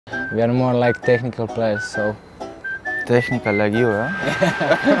We are more like technical players, so. Technical like you,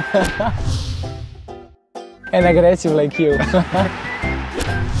 huh? And aggressive like you.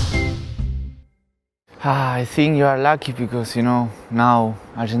 I think you are lucky because, you know, now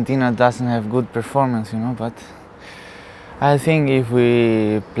Argentina doesn't have good performance, you know, but I think if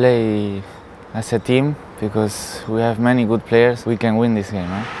we play as a team, because we have many good players, we can win this game,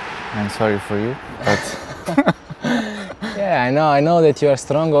 huh? I'm sorry for you, but... Yeah, I know that you are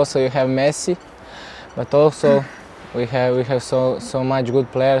strong, also you have Messi, but also we have so much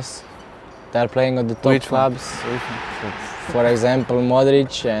good players that are playing at the top clubs. For example,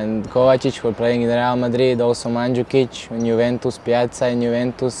 Modrić and Chorwacia who are playing in Real Madrid, also Mandzukić in Juventus, Piazza in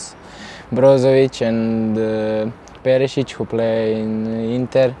Juventus, Brozovic and Perisic who play in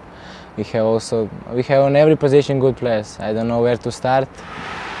Inter. We have on every position good players. I don't know where to start.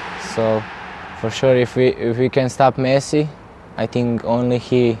 So for sure, if we can stop Messi, I think only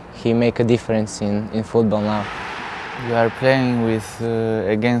he make a difference in football now. You are playing with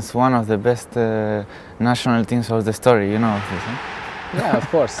against one of the best national teams of the story, you know this, huh? Yeah, of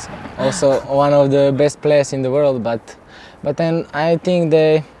course. Also one of the best players in the world, but then I think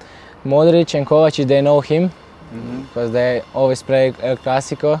Modrić and Chorwacia, they know him because they always play El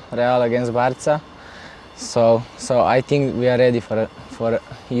Clásico, Real against Barca. So I think we are ready for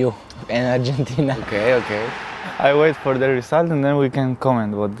you and Argentina. Okay. I wait for the result and then we can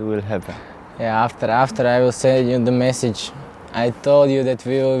comment what will happen. Yeah, after I will send you the message. I told you that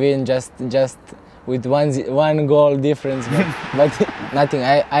we will win just with one goal difference, but nothing.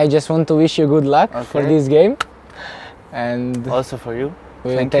 I just want to wish you good luck for this game, and also for you.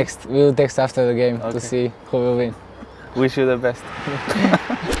 We will text after the game to see who will win. Wish you the best.